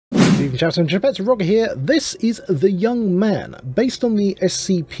Good evening, chaps and chapettes. Roggor here. This is The Young Man, based on the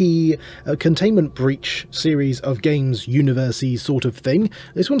SCP Containment Breach series of games, universe-y sort of thing.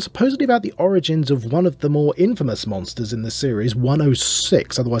 This one's supposedly about the origins of one of the more infamous monsters in the series,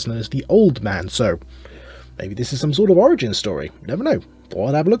 106, otherwise known as the Old Man, so maybe this is some sort of origin story. Never know. Thought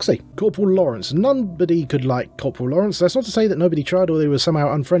I'd have a look-see. Corporal Lawrence. Nobody could like Corporal Lawrence. That's not to say that nobody tried or they were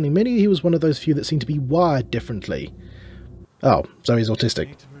somehow unfriendly. Maybe he was one of those few that seemed to be wired differently. Oh, so he's autistic.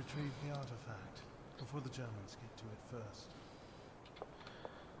 Need to retrieve the artifact before the Germans get to it first.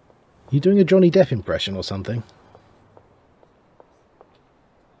 You doing a Johnny Depp impression or something?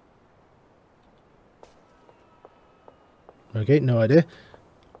 Okay, no idea.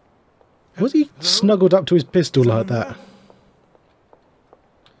 Was he snuggled up to his pistol like that?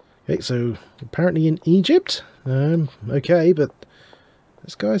 Okay, so apparently in Egypt. Okay, but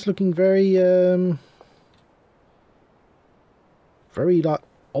this guy's looking very, very like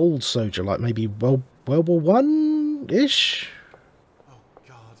old soldier, like maybe World War One-ish. Oh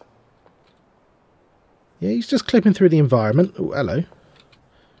God! Yeah, he's just clipping through the environment. Oh, hello.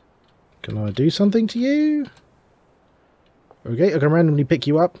 Can I do something to you? Okay, I can randomly pick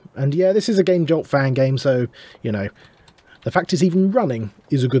you up. And yeah, this is a Game Jolt fan game, so, you know, the fact it's even running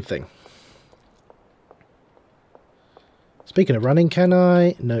is a good thing. Speaking of running, can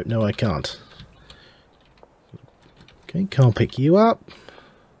I? No, I can't. Okay, can't pick you up.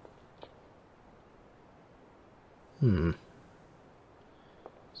 Is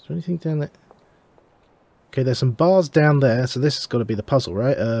there anything down there? Okay, there's some bars down there, so this has got to be the puzzle,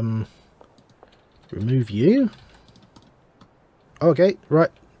 right? Remove you. Okay,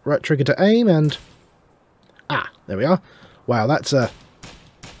 right trigger to aim, and... Ah, there we are. Wow, that's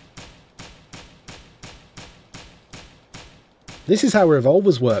This is how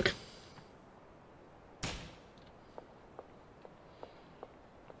revolvers work.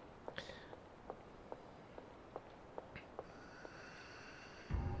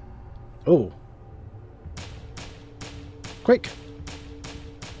 Oh. Quick.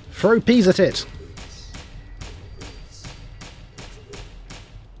 Throw peas at it.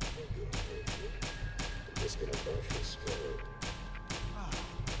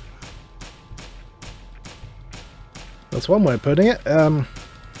 That's one way of putting it.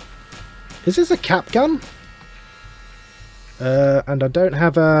 Is this a cap gun? And I don't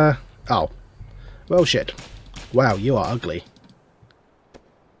have a... Oh. Well, shit. Wow, you are ugly.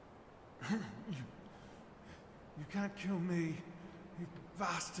 You can't kill me, you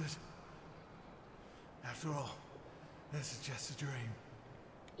bastard. After all, this is just a dream.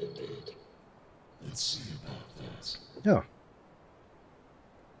 Indeed. Let's see about that. Oh.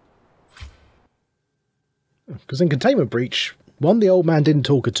 Because in Containment Breach, one, the old man didn't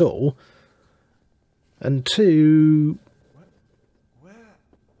talk at all, and two... Where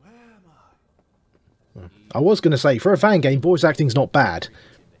am I? I was going to say, for a fan game, voice acting's not bad.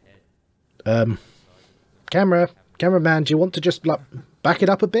 Cameraman, do you want to just, like, back it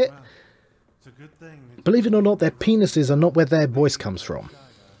up a bit? Well, it's a good thing. Believe it or not, their penises are not where their voice comes from.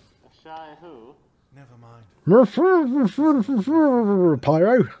 Never mind.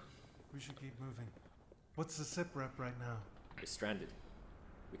 Pyro. We should keep moving. What's the SIP rep right now? We're stranded.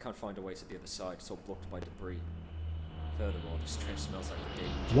 We can't find a way to the other side. It's all blocked by debris. Furthermore, this trench smells like a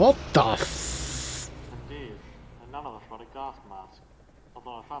game. What the f... Indeed, and none of us got a gas mask.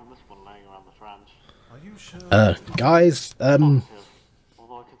 Although I found this one laying around the trench. Are you sure? Guys, Positive,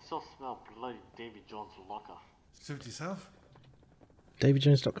 although I can still smell bloody Davy Jones' locker. Suit yourself? David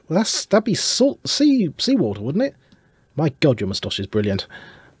Jones... Well, that'd be seawater, wouldn't it? My God, your moustache is brilliant.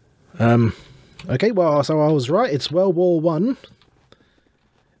 Okay, well, so I was right. It's World War One,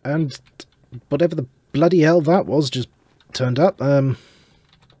 and whatever the bloody hell that was just turned up.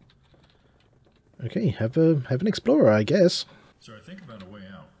 Okay, have an explorer, I guess. So I think about a way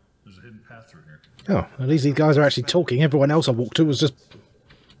out. There's a hidden path through here. Oh, at least these guys are actually talking. Everyone else I walked to was just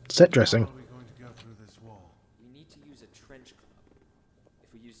set dressing. How are we going to go through this wall? We need to use a trench club.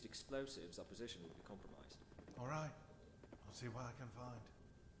 If we used explosives, our position would be compromised. Alright. I'll see what I can find.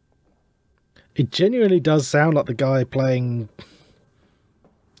 It genuinely does sound like the guy playing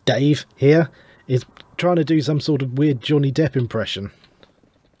Dave here is trying to do some sort of weird Johnny Depp impression.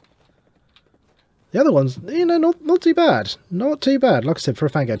 The other ones, you know, not too bad. Not too bad, like I said, for a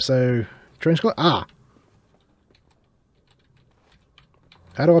fan game. So, trench club. Ah!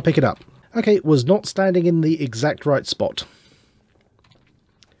 How do I pick it up? Okay, it was not standing in the exact right spot.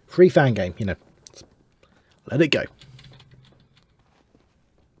 Free fan game, you know. Let it go.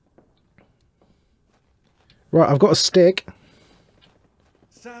 Right, I've got a stick.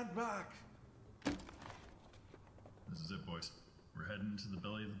 Stand back! This is it, boys. We're heading heading into the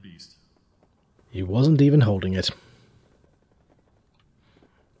belly of the beast. He wasn't even holding it.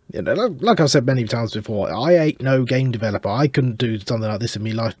 You know, like I've said many times before, I ain't no game developer. I couldn't do something like this if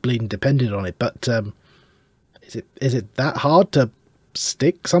my life bleeding depended on it. But is it that hard to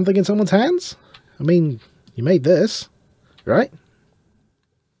stick something in someone's hands? I mean, you made this, right?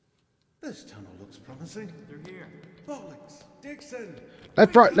 This tunnel looks promising. They're here. Bollocks! Dixon!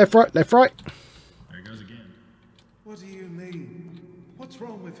 Left, right, left, right, left, right. There he goes again. What do you mean? What's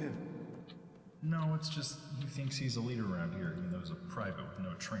wrong with him? No, it's just he thinks he's a leader around here, even though he's a private with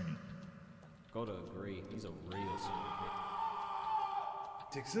no training. Gotta agree, he's a real son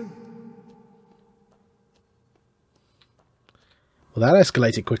Dixon? Well, that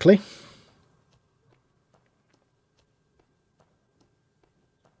escalated quickly.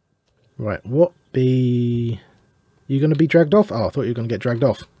 Right, what be... You going to be dragged off? Oh, I thought you were going to get dragged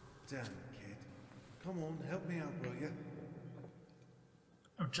off. Damn it, kid. Come on, help me out, will you?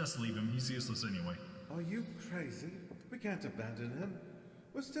 Oh, just leave him. He's useless anyway. Are you crazy? We can't abandon him.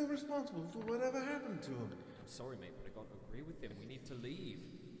 We're still responsible for whatever happened to him. I'm sorry, mate, but I gotta agree with him. We need to leave.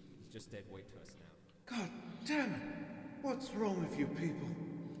 He's just dead weight to us now. God damn it! What's wrong with you people?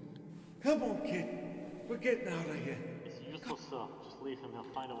 Come on, kid. We're getting out of here. It's useless stuff. Just leave him. He'll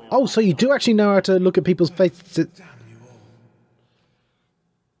find a way. Oh, so you do actually know how to look at people's faces. Damn you all.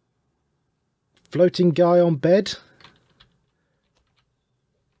 Floating guy on bed.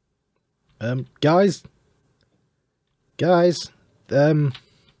 Guys,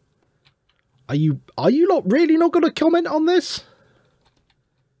 are you lot really not going to comment on this?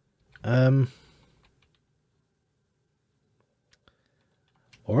 All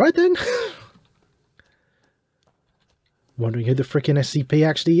right then. Wondering who the frickin' SCP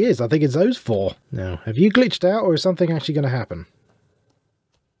actually is. I think it's those four. Now, have you glitched out, or is something actually going to happen?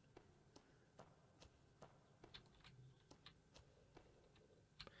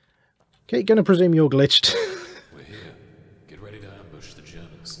 Okay, gonna presume you're glitched. We're here. Get ready to ambush the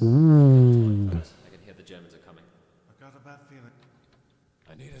Germans. Ooh. I can hear the Germans are coming. I got a bad feeling.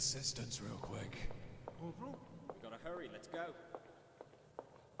 I need assistance real quick. Corporal? We gotta hurry, let's go.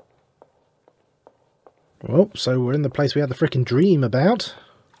 Well, so we're in the place we had the frickin' dream about.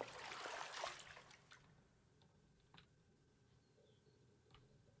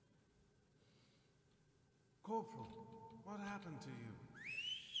 Corporal, what happened to you?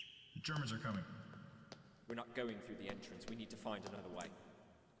 The Germans are coming. We're not going through the entrance. We need to find another way.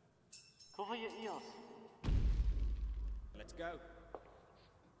 Cover your ears. Let's go.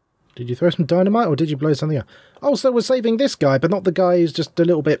 Did you throw some dynamite, or did you blow something up? Oh, so we're saving this guy, but not the guy who's just a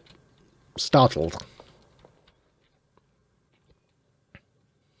little bit startled.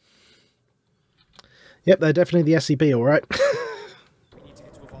 Yep, they're definitely the SCP, alright. We need to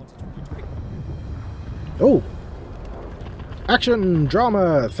get to a vantage point quickly. Oh! Action!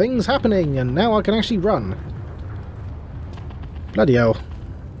 Drama! Things happening! And now I can actually run. Bloody hell.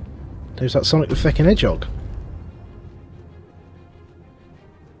 There's that Sonic the feckin' Hedgehog.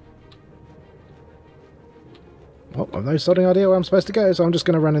 Oh, I've no sodding idea where I'm supposed to go, so I'm just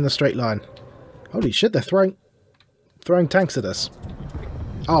going to run in the straight line. Holy shit, they're throwing tanks at us.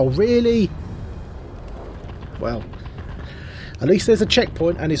 Oh, really? Well, at least there's a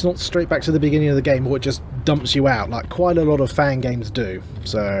checkpoint and it's not straight back to the beginning of the game or it just dumps you out like quite a lot of fan games do.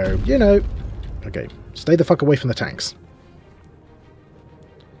 So, you know. Okay, stay the fuck away from the tanks.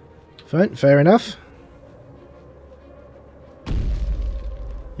 Fine, fair enough.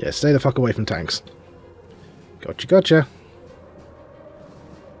 Yeah, stay the fuck away from tanks. Gotcha, gotcha.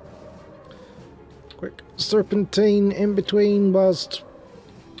 Quick serpentine in between whilst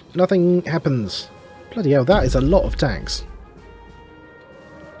nothing happens. Bloody hell, that is a lot of tanks.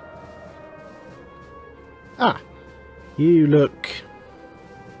 Ah, you look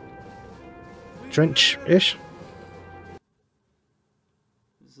trench-ish.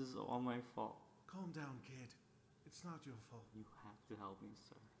 This is all my fault. Calm down, kid. It's not your fault. You have to help me,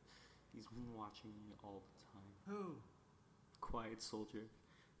 sir. He's been watching me all the time. Who? Quiet soldier.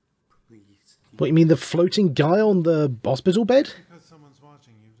 Please. What, you mean the floating guy on the hospital bed? Because someone's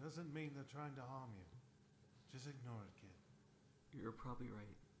watching you doesn't mean they're trying to harm you. Just ignore it, kid. You're probably right.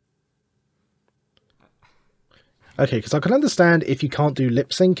 Okay, because I can understand if you can't do lip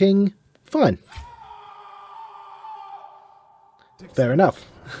syncing. Fine. Fair enough.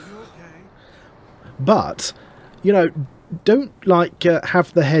 Are you okay? But, you know, don't, like,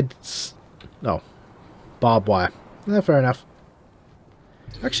 have the heads... Oh. Barbed wire. No, fair enough.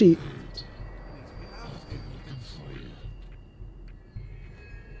 Actually...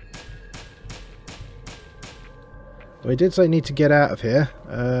 We did say need to get out of here.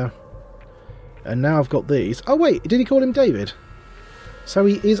 And now I've got these. Oh, wait, did he call him David? So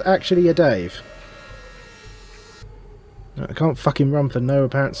he is actually a Dave. I can't fucking run for no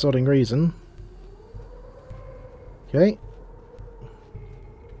apparent sodding reason. Okay.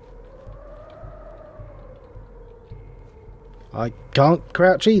 I can't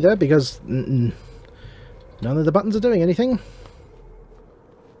crouch either because none of the buttons are doing anything.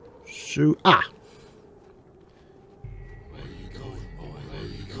 So, ah! Where you going, boy? Where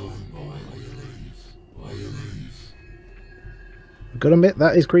you going, boy? Why you leave? Why you leave? I've got to admit,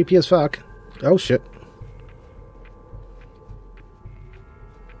 that is creepy as fuck. Oh shit.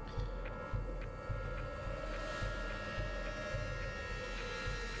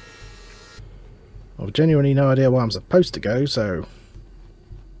 I've genuinely no idea where I'm supposed to go, so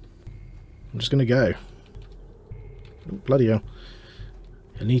I'm just going to go. Oh, bloody hell.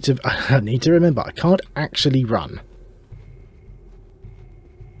 I need to remember, I can't actually run.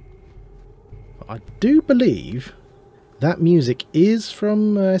 I do believe that music is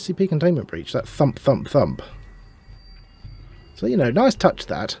from SCP Containment Breach, that thump thump thump. So, you know, nice touch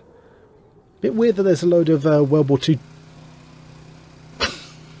that. Bit weird that there's a load of World War II.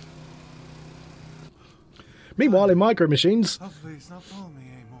 Meanwhile, in Micro Machines. Hopefully it's not pulling me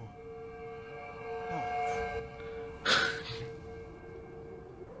anymore.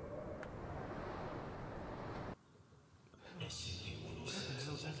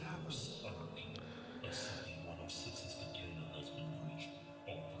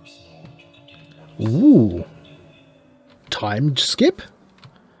 Ooh. Time skip?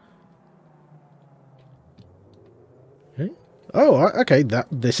 Okay. Oh, okay,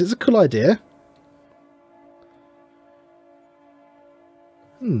 this is a cool idea.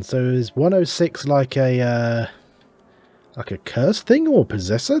 So is 106 like a curse thing or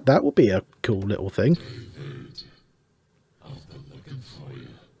possessor? That would be a cool little thing. David, I've been looking for you.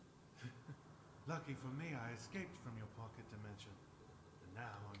 Lucky for me, I escaped from your pocket dimension. And now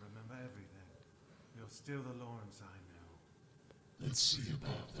I remember everything. You're still the Lawrence I know. Let's see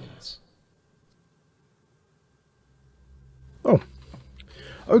about that. Oh.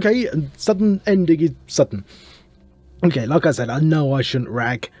 Okay, sudden ending is sudden. Okay, like I said, I know I shouldn't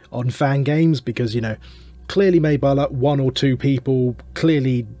rag on fan games because, you know, clearly made by like 1 or 2 people,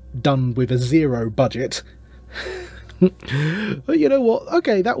 clearly done with a 0 budget. But you know what?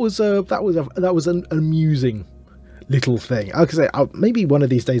 Okay, that was an amusing little thing. Like I say, maybe one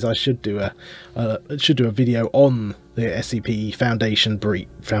of these days I should do a video on the SCP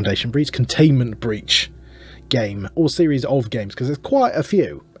Containment Breach game or series of games, because there's quite a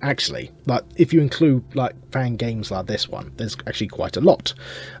few actually. Like if you include like fan games like this one, there's actually quite a lot.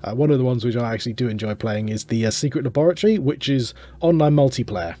 One of the ones which I actually do enjoy playing is the Secret Laboratory, which is online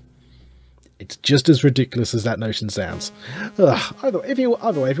multiplayer. It's just as ridiculous as that notion sounds. Either way, if you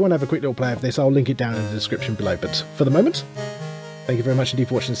want to have a quick little play of this, I'll link it down in the description below. But for the moment, thank you very much indeed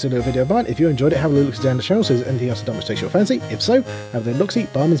for watching this little video of mine. If you enjoyed it, have a little look down the channel, so there's anything else I've done which takes your fancy. If so, have a little look-see,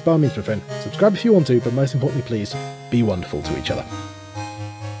 by means, my friend. Subscribe if you want to, but most importantly, please, be wonderful to each other.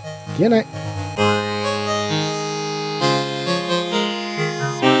 Good night.